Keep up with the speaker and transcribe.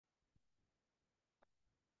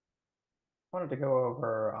Wanted to go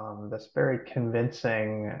over this very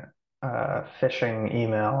convincing phishing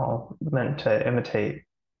email meant to imitate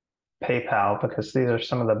PayPal because these are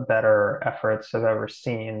some of the better efforts I've ever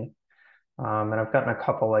seen. And I've gotten a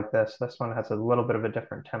couple like this. This one has a little bit of a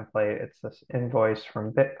different template. It's this invoice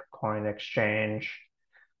from Bitcoin exchange.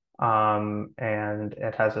 And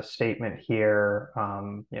it has a statement here,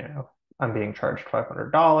 I'm being charged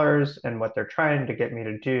 $500. And what they're trying to get me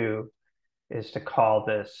to do is to call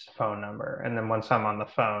this phone number. And then once I'm on the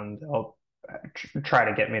phone, they'll try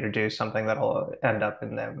to get me to do something that'll end up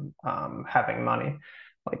in them having money,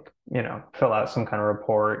 like, fill out some kind of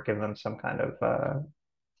report, give them some kind of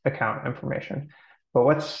account information. But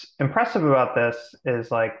what's impressive about this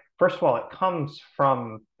is like, first of all, it comes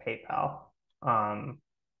from PayPal, um,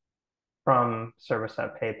 from service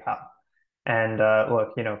at PayPal. And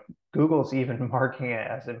look, Google's even marking it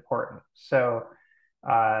as important. So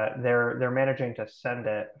they're managing to send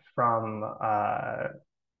it from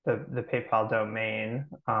the PayPal domain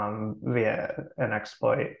via an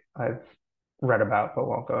exploit I've read about, but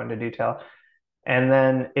won't go into detail. And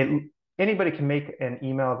then anybody can make an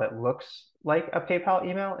email that looks like a PayPal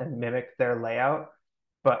email and mimic their layout.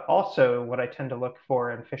 But also, what I tend to look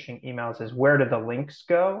for in phishing emails is where do the links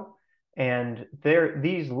go? And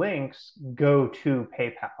these links go to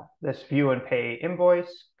PayPal. This view and pay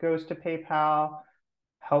invoice goes to PayPal,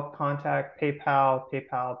 help contact PayPal,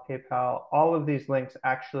 PayPal. All of these links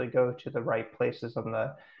actually go to the right places on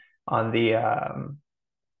the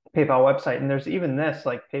PayPal website. And there's even this,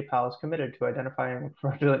 like PayPal is committed to identifying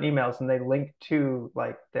fraudulent emails, and they link to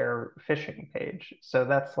like their phishing page. So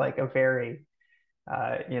that's like a very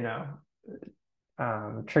uh, you know,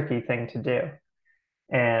 tricky thing to do.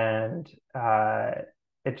 And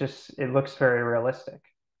it looks very realistic.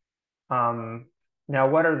 Um, Now,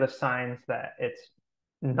 what are the signs that it's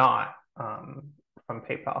not from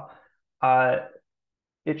PayPal? Uh,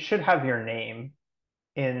 it should have your name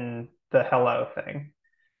in the hello thing.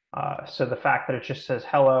 So the fact that it just says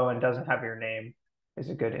hello and doesn't have your name is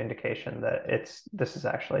a good indication that this is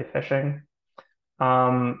actually phishing.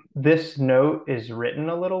 This note is written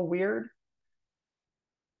a little weird.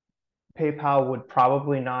 PayPal would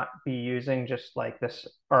probably not be using just like this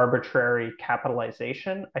arbitrary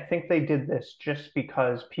capitalization. I think they did this just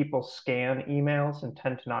because people scan emails and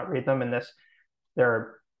tend to not read them. And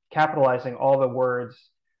they're capitalizing all the words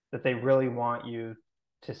that they really want you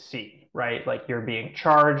to see, right? Like you're being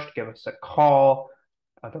charged, give us a call.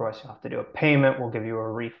 Otherwise, you'll have to do a payment. We'll give you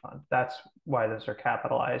a refund. That's why those are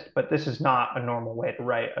capitalized. But this is not a normal way to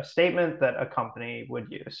write a statement that a company would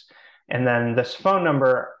use. And then this phone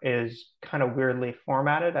number is kind of weirdly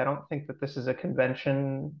formatted. I don't think that this is a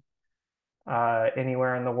convention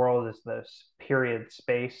anywhere in the world, is this period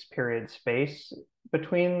space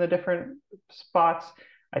between the different spots.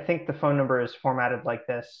 I think the phone number is formatted like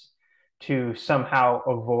this to somehow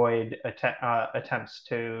avoid attempts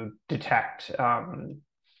to detect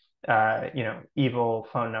evil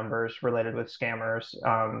phone numbers related with scammers.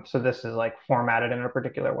 So this is like formatted in a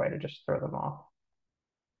particular way to just throw them off.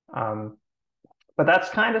 Um, but that's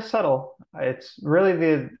kind of subtle. It's really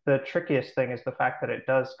the trickiest thing is the fact that it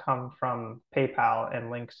does come from PayPal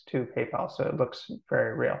and links to PayPal, so it looks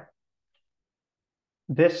very real.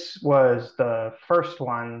 This was the first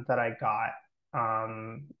one that I got.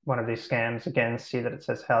 One of these scams. Again, see that it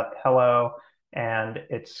says hello, and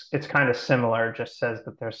it's kind of similar. Just says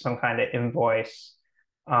that there's some kind of invoice,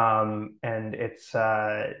 and it's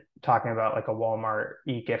talking about like a Walmart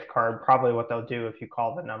e-gift card. Probably what they'll do if you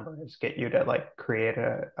call the number is get you to like create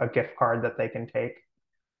a gift card that they can take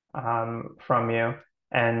from you,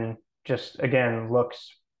 and just again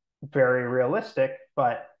looks very realistic,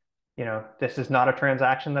 but this is not a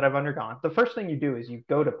transaction that I've undergone. The first thing you do is you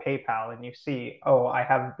go to PayPal and you see, oh,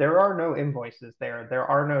 there are no invoices there. There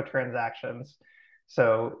are no transactions.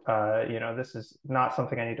 So, this is not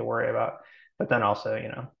something I need to worry about. But then also,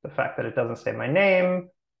 the fact that it doesn't say my name,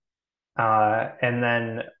 and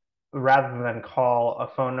then rather than call a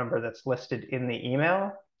phone number that's listed in the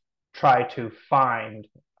email, try to find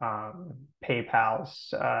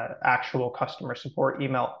PayPal's actual customer support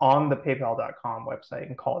email on the PayPal.com website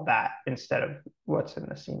and call that instead of what's in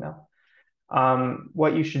this email.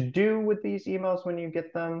 What you should do with these emails when you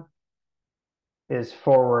get them is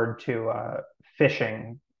forward to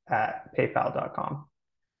phishing at PayPal.com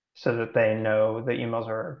so that they know the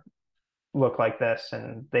emails look like this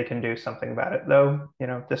and they can do something about it. Though,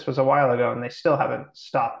 this was a while ago and they still haven't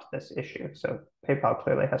stopped this issue. So PayPal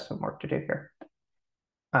clearly has some work to do here.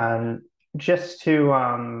 And just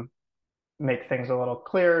to make things a little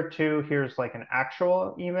clearer too, here's like an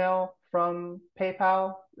actual email from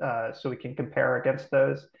PayPal so we can compare against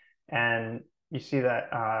those. and you see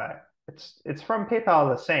that it's from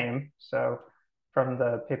PayPal the same. So from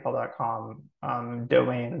the PayPal.com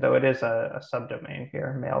domain, though it is a subdomain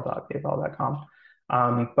here, mail.paypal.com.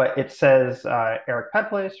 But it says Eric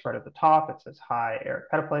Petplace right at the top. It says, "Hi,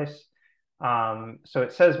 Eric Petplace." So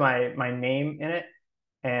it says my name in it,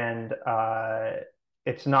 and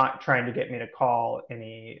it's not trying to get me to call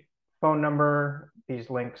any phone number. These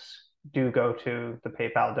links do go to the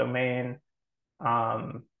PayPal domain,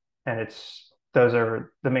 and those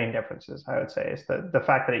are the main differences, I would say, is the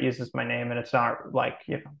fact that it uses my name and it's not like,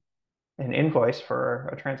 an invoice for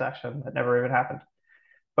a transaction that never even happened.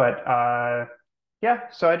 But yeah,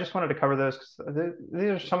 so I just wanted to cover those because these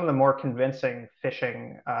are some of the more convincing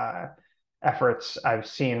phishing efforts I've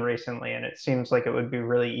seen recently, and it seems like it would be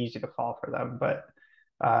really easy to fall for them. But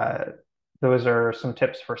uh, those are some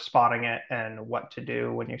tips for spotting it and what to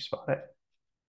do when you spot it.